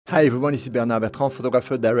Hi everyone, this is Bernard Bertrand,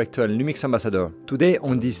 photographer, director and LUMIX Ambassador. Today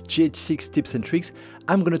on this GH6 tips and tricks,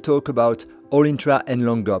 I'm going to talk about All-intra and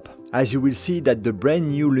Long GOP. As you will see that the brand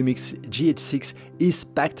new LUMIX GH6 is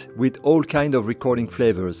packed with all kinds of recording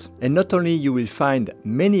flavors. And not only you will find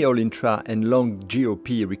many All-intra and Long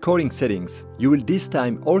GOP recording settings, you will this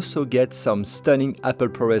time also get some stunning Apple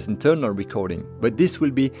ProRes internal recording. But this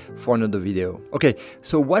will be for another video. Okay,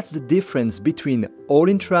 so what's the difference between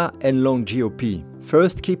All-intra and Long GOP?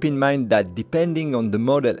 First, keep in mind that depending on the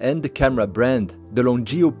model and the camera brand, the long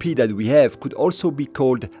GOP that we have could also be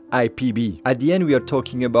called IPB. At the end, we are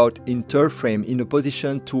talking about interframe in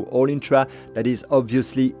opposition to All-intra that is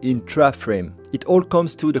obviously intra-frame. It all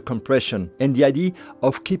comes to the compression and the idea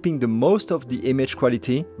of keeping the most of the image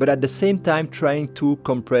quality, but at the same time trying to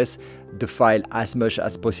compress the file as much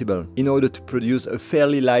as possible in order to produce a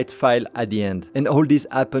fairly light file at the end. And all this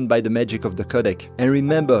happened by the magic of the codec. And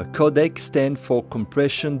remember, codec stands for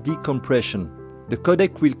compression decompression. The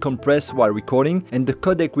codec will compress while recording, and the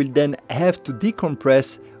codec will then have to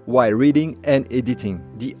decompress while reading and editing.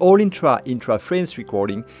 The All-intra intra-frames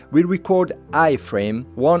recording will record I-frame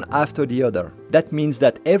one after the other. That means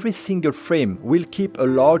that every single frame will keep a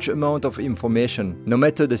large amount of information, no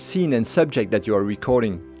matter the scene and subject that you are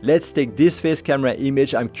recording. Let's take this face camera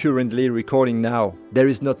image I'm currently recording now. There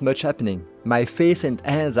is not much happening. My face and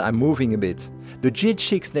hands are moving a bit. The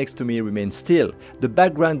GH6 next to me remains still. The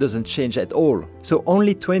background doesn't change at all. So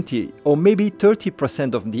only 20 or maybe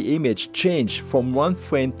 30% of the image change from one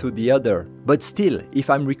frame to the other. But still, if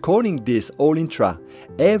I'm recording this All-intra,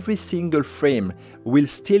 every single frame will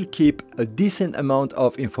still keep a decent amount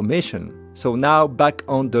of information. So now back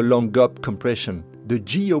on the Long GOP compression. The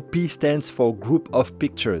GOP stands for group of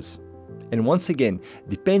pictures. And once again,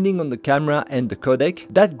 depending on the camera and the codec,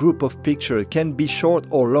 that group of pictures can be short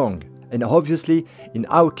or long. And obviously, in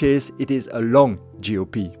our case, it is a long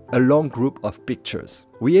GOP, a long group of pictures.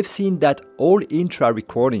 We have seen that All-intra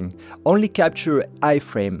recording only capture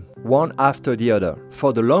I-frame one after the other.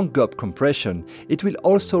 For the Long GOP compression, it will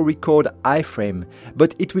also record I-frame,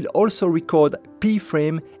 but it will also record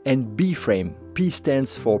P-frame and B-frame. P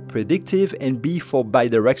stands for predictive and B for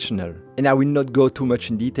bidirectional. And I will not go too much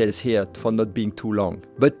in details here for not being too long.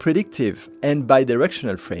 But predictive and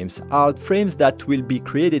bidirectional frames are frames that will be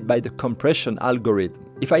created by the compression algorithm.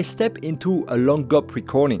 If I step into a Long GOP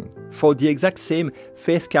recording for the exact same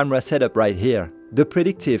face camera setup right here, the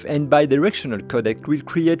predictive and bidirectional codec will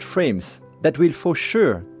create frames that will for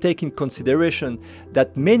sure take in consideration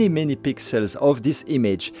that many pixels of this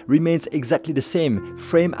image remains exactly the same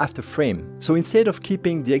frame after frame. So instead of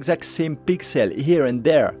keeping the exact same pixel here and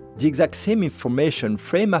there, the exact same information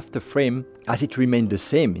frame after frame as it remained the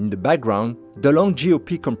same in the background, the long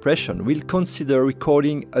GOP compression will consider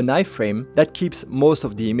recording an I-frame that keeps most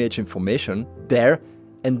of the image information there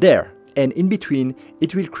and there. And in between,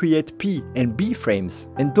 it will create P and B frames,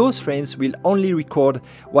 and those frames will only record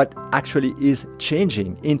what actually is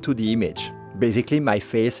changing into the image, basically my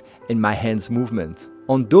face and my hands movement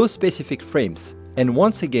on those specific frames. And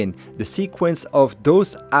once again, the sequence of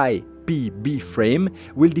those I, P, B frame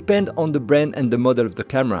will depend on the brand and the model of the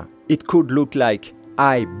camera. It could look like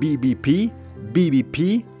I, BBP,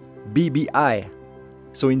 BBP, BBI.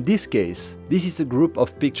 So in this case, this is a group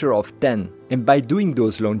of pictures of 10, and by doing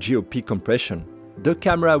those long GOP compression, the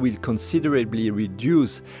camera will considerably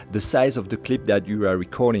reduce the size of the clip that you are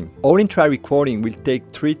recording. All-intra recording will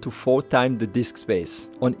take 3 to 4 times the disk space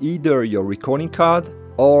on either your recording card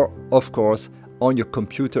or, of course, on your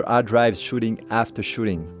computer hard drives shooting after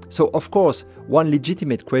shooting. So of course, one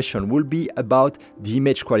legitimate question will be about the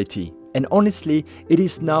image quality. And honestly, it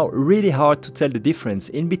is now really hard to tell the difference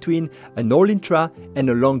in between an All-intra and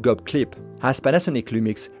a Long GOP clip, as Panasonic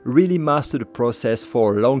LUMIX really mastered the process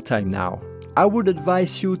for a long time now. I would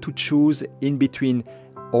advise you to choose in between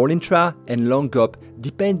All-intra and Long GOP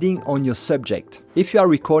depending on your subject. If you are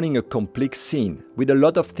recording a complex scene with a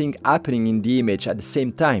lot of things happening in the image at the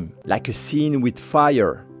same time, like a scene with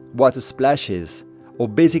fire, water splashes, or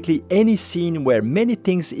basically any scene where many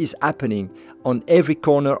things is happening on every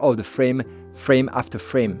corner of the frame, frame after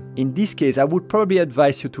frame. In this case, I would probably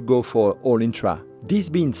advise you to go for All-intra. This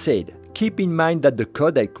being said, keep in mind that the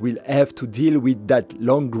codec will have to deal with that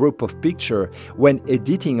long group of pictures when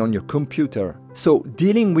editing on your computer. So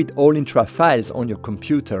dealing with All-intra files on your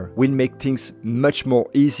computer will make things much more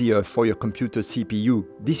easier for your computer CPU.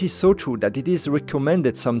 This is so true that it is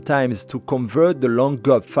recommended sometimes to convert the long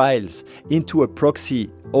GOP files into a proxy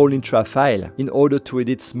All-intra file in order to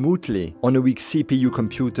edit smoothly on a weak CPU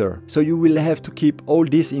computer. So you will have to keep all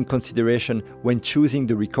this in consideration when choosing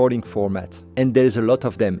the recording format. And there's a lot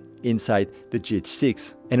of them inside the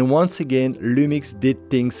GH6. And once again, LUMIX did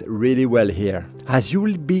things really well here, as you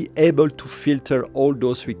will be able to filter all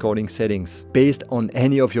those recording settings based on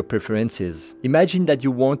any of your preferences. Imagine that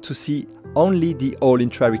you want to see only the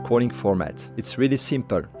All-intra recording format. It's really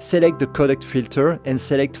simple. Select the codec filter and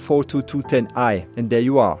select 42210i, and there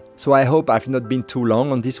you are. So I hope I've not been too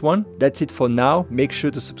long on this one. That's it for now. Make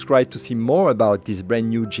sure to subscribe to see more about this brand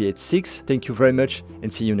new GH6. Thank you very much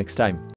and see you next time.